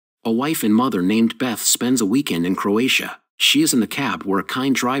A wife and mother named Beth spends a weekend in Croatia. She is in the cab where a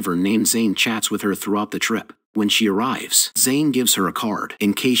kind driver named Zane chats with her throughout the trip. When she arrives, Zane gives her a card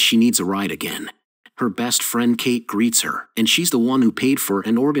in case she needs a ride again. Her best friend Kate greets her, and she's the one who paid for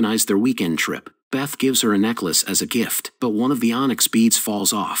and organized their weekend trip. Beth gives her a necklace as a gift, but one of the onyx beads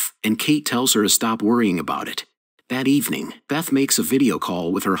falls off, and Kate tells her to stop worrying about it. That evening, Beth makes a video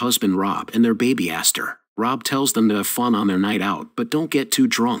call with her husband Rob and their baby Aster. Rob tells them to have fun on their night out, but don't get too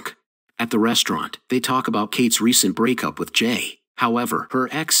drunk. At the restaurant, they talk about Kate's recent breakup with Jay. However, her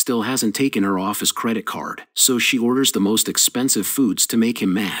ex still hasn't taken her off his credit card, so she orders the most expensive foods to make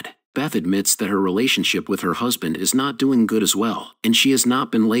him mad. Beth admits that her relationship with her husband is not doing good as well, and she has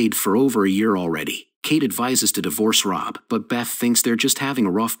not been laid for over a year already. Kate advises to divorce Rob, but Beth thinks they're just having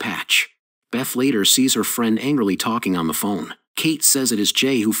a rough patch. Beth later sees her friend angrily talking on the phone. Kate says it is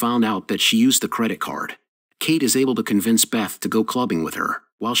Jay who found out that she used the credit card. Kate is able to convince Beth to go clubbing with her.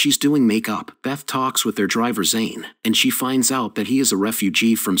 While she's doing makeup, Beth talks with their driver Zane, and she finds out that he is a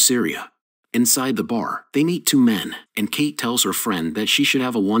refugee from Syria. Inside the bar, they meet two men, and Kate tells her friend that she should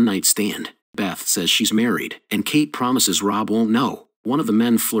have a one-night stand. Beth says she's married, and Kate promises Rob won't know. One of the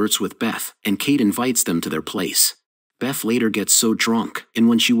men flirts with Beth, and Kate invites them to their place. Beth later gets so drunk, and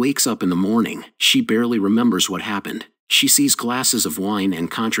when she wakes up in the morning, she barely remembers what happened. She sees glasses of wine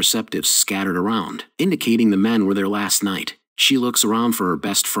and contraceptives scattered around, indicating the men were there last night. She looks around for her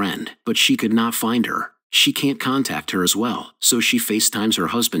best friend, but she could not find her. She can't contact her as well, so she FaceTimes her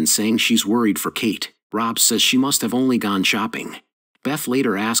husband saying she's worried for Kate. Rob says she must have only gone shopping. Beth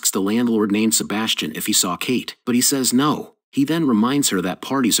later asks the landlord named Sebastian if he saw Kate, but he says no. He then reminds her that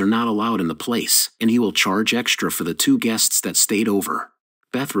parties are not allowed in the place, and he will charge extra for the two guests that stayed over.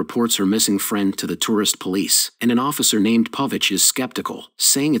 Beth reports her missing friend to the tourist police, and an officer named Povich is skeptical,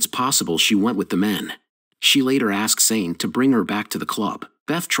 saying it's possible she went with the men. She later asks Zane to bring her back to the club.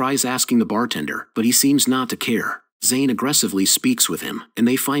 Beth tries asking the bartender, but he seems not to care. Zane aggressively speaks with him, and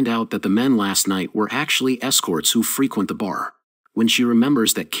they find out that the men last night were actually escorts who frequent the bar. When she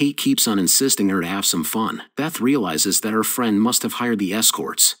remembers that Kate keeps on insisting her to have some fun, Beth realizes that her friend must have hired the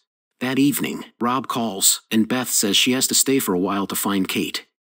escorts. That evening, Rob calls, and Beth says she has to stay for a while to find Kate.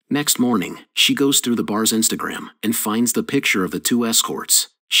 Next morning, she goes through the bar's Instagram and finds the picture of the two escorts.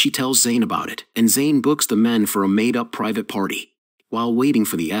 She tells Zane about it, and Zane books the men for a made-up private party. While waiting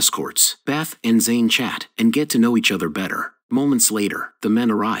for the escorts, Beth and Zane chat and get to know each other better. Moments later, the men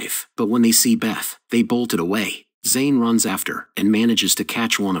arrive, but when they see Beth, they bolted away. Zane runs after and manages to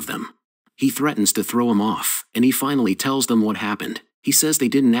catch one of them. He threatens to throw him off, and he finally tells them what happened. He says they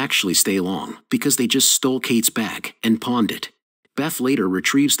didn't actually stay long, because they just stole Kate's bag and pawned it. Beth later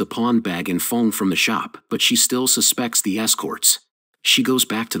retrieves the pawned bag and phone from the shop, but she still suspects the escorts. She goes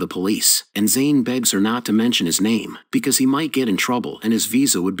back to the police, and Zane begs her not to mention his name, because he might get in trouble and his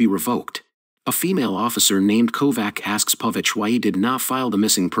visa would be revoked. A female officer named Kovac asks Povich why he did not file the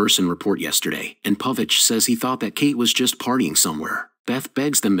missing person report yesterday, and Povich says he thought that Kate was just partying somewhere. Beth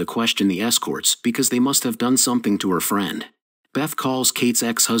begs them to question the escorts because they must have done something to her friend. Beth calls Kate's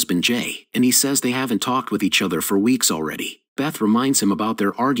ex-husband Jay, and he says they haven't talked with each other for weeks already. Beth reminds him about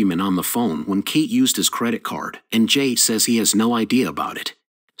their argument on the phone when Kate used his credit card, and Jay says he has no idea about it.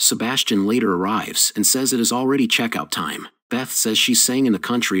 Sebastian later arrives and says it is already checkout time. Beth says she's staying in the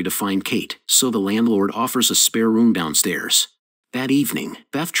country to find Kate, so the landlord offers a spare room downstairs. That evening,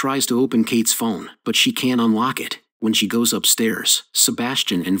 Beth tries to open Kate's phone, but she can't unlock it. When she goes upstairs,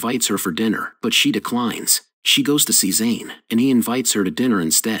 Sebastian invites her for dinner, but she declines. She goes to see Zane, and he invites her to dinner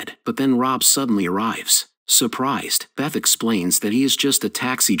instead, but then Rob suddenly arrives. Surprised, Beth explains that he is just a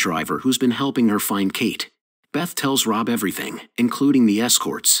taxi driver who's been helping her find Kate. Beth tells Rob everything, including the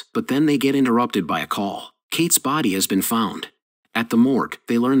escorts, but then they get interrupted by a call. Kate's body has been found. At the morgue,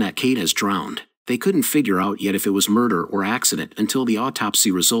 they learn that Kate has drowned. They couldn't figure out yet if it was murder or accident until the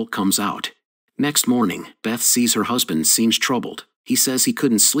autopsy result comes out. Next morning, Beth sees her husband seems troubled. He says he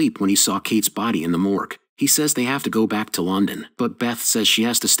couldn't sleep when he saw Kate's body in the morgue. He says they have to go back to London, but Beth says she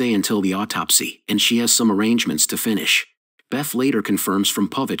has to stay until the autopsy, and she has some arrangements to finish. Beth later confirms from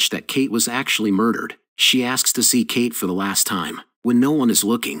Povich that Kate was actually murdered. She asks to see Kate for the last time. When no one is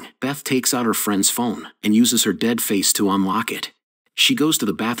looking, Beth takes out her friend's phone and uses her dead face to unlock it. She goes to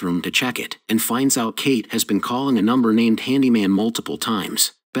the bathroom to check it and finds out Kate has been calling a number named Handyman multiple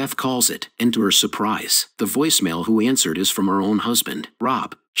times. Beth calls it, and to her surprise, the voicemail who answered is from her own husband,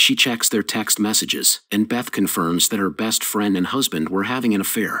 Rob. She checks their text messages, and Beth confirms that her best friend and husband were having an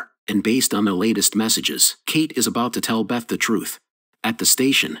affair. And based on their latest messages, Kate is about to tell Beth the truth. At the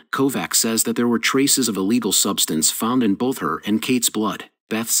station, Kovac says that there were traces of illegal substance found in both her and Kate's blood.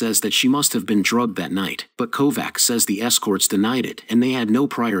 Beth says that she must have been drugged that night, but Kovac says the escorts denied it and they had no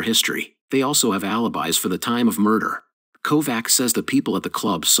prior history. They also have alibis for the time of murder. Kovac says the people at the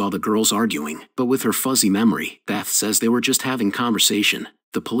club saw the girls arguing, but with her fuzzy memory, Beth says they were just having conversation.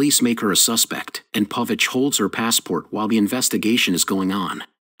 The police make her a suspect, and Povich holds her passport while the investigation is going on.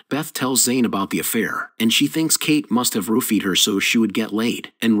 Beth tells Zane about the affair, and she thinks Kate must have roofied her so she would get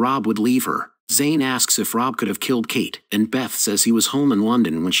laid, and Rob would leave her. Zane asks if Rob could have killed Kate, and Beth says he was home in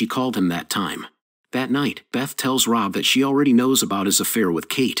London when she called him that time. That night, Beth tells Rob that she already knows about his affair with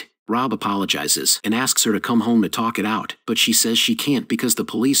Kate. Rob apologizes and asks her to come home to talk it out, but she says she can't because the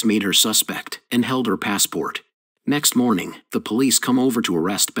police made her suspect and held her passport. Next morning, the police come over to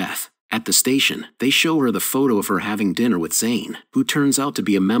arrest Beth. At the station, they show her the photo of her having dinner with Zane, who turns out to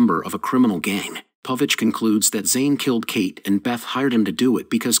be a member of a criminal gang. Povich concludes that Zane killed Kate and Beth hired him to do it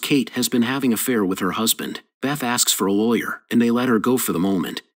because Kate has been having an affair with her husband. Beth asks for a lawyer, and they let her go for the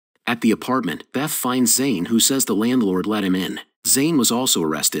moment. At the apartment, Beth finds Zane, who says the landlord let him in. Zane was also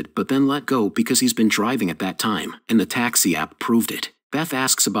arrested but then let go because he's been driving at that time, and the taxi app proved it. Beth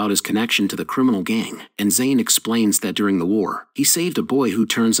asks about his connection to the criminal gang, and Zane explains that during the war, he saved a boy who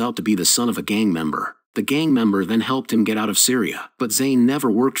turns out to be the son of a gang member. The gang member then helped him get out of Syria, but Zane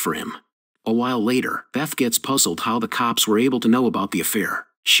never worked for him. A while later, Beth gets puzzled how the cops were able to know about the affair.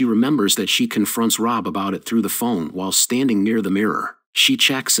 She remembers that she confronts Rob about it through the phone while standing near the mirror. She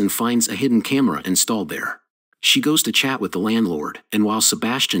checks and finds a hidden camera installed there. She goes to chat with the landlord, and while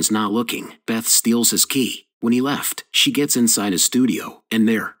Sebastian's not looking, Beth steals his key. When he left, she gets inside his studio, and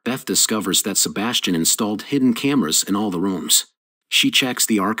there, Beth discovers that Sebastian installed hidden cameras in all the rooms. She checks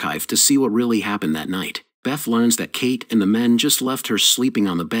the archive to see what really happened that night. Beth learns that Kate and the men just left her sleeping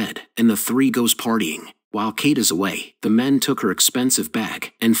on the bed, and the three goes partying. While Kate is away, the men took her expensive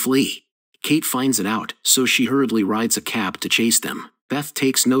bag and flee. Kate finds it out, so she hurriedly rides a cab to chase them. Beth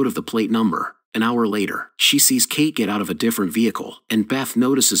takes note of the plate number. An hour later, she sees Kate get out of a different vehicle, and Beth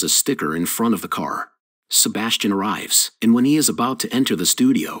notices a sticker in front of the car. Sebastian arrives, and when he is about to enter the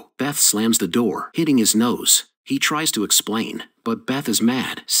studio, Beth slams the door, hitting his nose. He tries to explain, but Beth is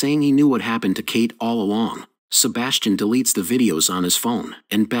mad, saying he knew what happened to Kate all along. Sebastian deletes the videos on his phone,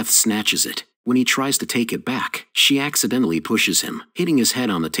 and Beth snatches it. When he tries to take it back, she accidentally pushes him, hitting his head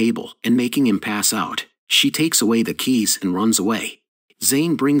on the table and making him pass out. She takes away the keys and runs away.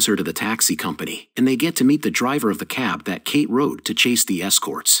 Zane brings her to the taxi company, and they get to meet the driver of the cab that Kate rode to chase the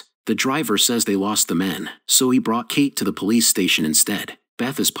escorts. The driver says they lost the men, so he brought Kate to the police station instead.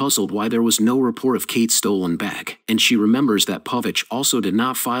 Beth is puzzled why there was no report of Kate's stolen bag, and she remembers that Povich also did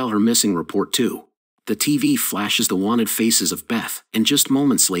not file her missing report too. The TV flashes the wanted faces of Beth, and just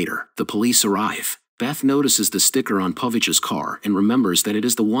moments later, the police arrive. Beth notices the sticker on Povich's car and remembers that it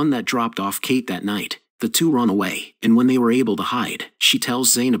is the one that dropped off Kate that night. The two run away, and when they were able to hide, she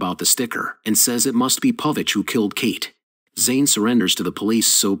tells Zane about the sticker and says it must be Povich who killed Kate. Zane surrenders to the police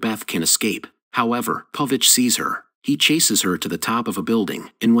so Beth can escape. However, Povich sees her. He chases her to the top of a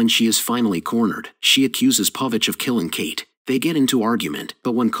building, and when she is finally cornered, she accuses Povich of killing Kate. They get into argument,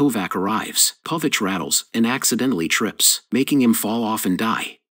 but when Kovac arrives, Povich rattles and accidentally trips, making him fall off and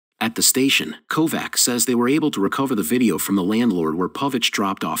die. At the station, Kovac says they were able to recover the video from the landlord where Povich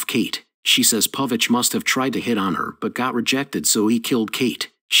dropped off Kate. She says Povich must have tried to hit on her but got rejected so he killed Kate.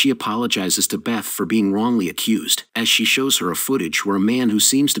 She apologizes to Beth for being wrongly accused, as she shows her a footage where a man who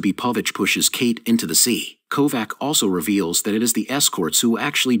seems to be Povich pushes Kate into the sea. Kovac also reveals that it is the escorts who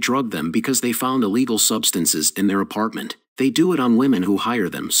actually drugged them because they found illegal substances in their apartment. They do it on women who hire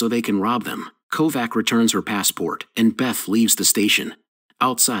them so they can rob them. Kovac returns her passport, and Beth leaves the station.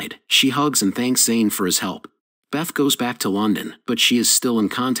 Outside, she hugs and thanks Zane for his help. Beth goes back to London, but she is still in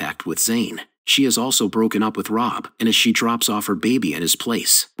contact with Zane. She has also broken up with Rob, and as she drops off her baby at his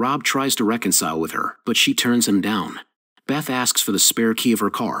place, Rob tries to reconcile with her, but she turns him down. Beth asks for the spare key of her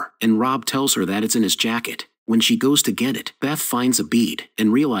car, and Rob tells her that it's in his jacket. When she goes to get it, Beth finds a bead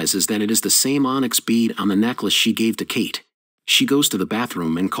and realizes that it is the same onyx bead on the necklace she gave to Kate. She goes to the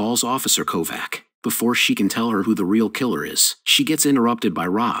bathroom and calls Officer Kovac. Before she can tell her who the real killer is, she gets interrupted by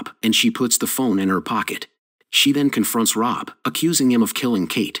Rob, and she puts the phone in her pocket. She then confronts Rob, accusing him of killing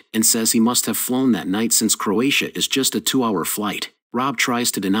Kate, and says he must have flown that night since Croatia is just a 2-hour flight. Rob tries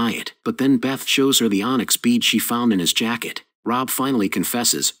to deny it, but then Beth shows her the onyx bead she found in his jacket. Rob finally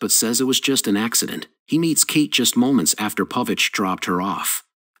confesses, but says it was just an accident. He meets Kate just moments after Povich dropped her off.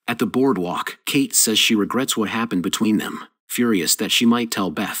 At the boardwalk, Kate says she regrets what happened between them. Furious that she might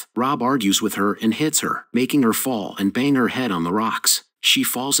tell Beth, Rob argues with her and hits her, making her fall and bang her head on the rocks. She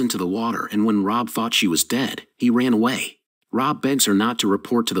falls into the water, and when Rob thought she was dead, he ran away. Rob begs her not to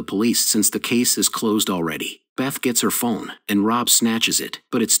report to the police since the case is closed already. Beth gets her phone, and Rob snatches it,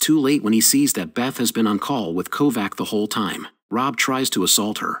 but it's too late when he sees that Beth has been on call with Kovac the whole time. Rob tries to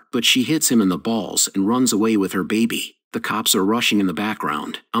assault her, but she hits him in the balls and runs away with her baby. The cops are rushing in the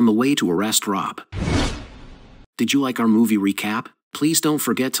background, on the way to arrest Rob. Did you like our movie recap? Please don't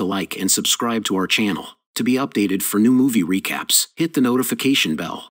forget to like and subscribe to our channel. To be updated for new movie recaps, hit the notification bell.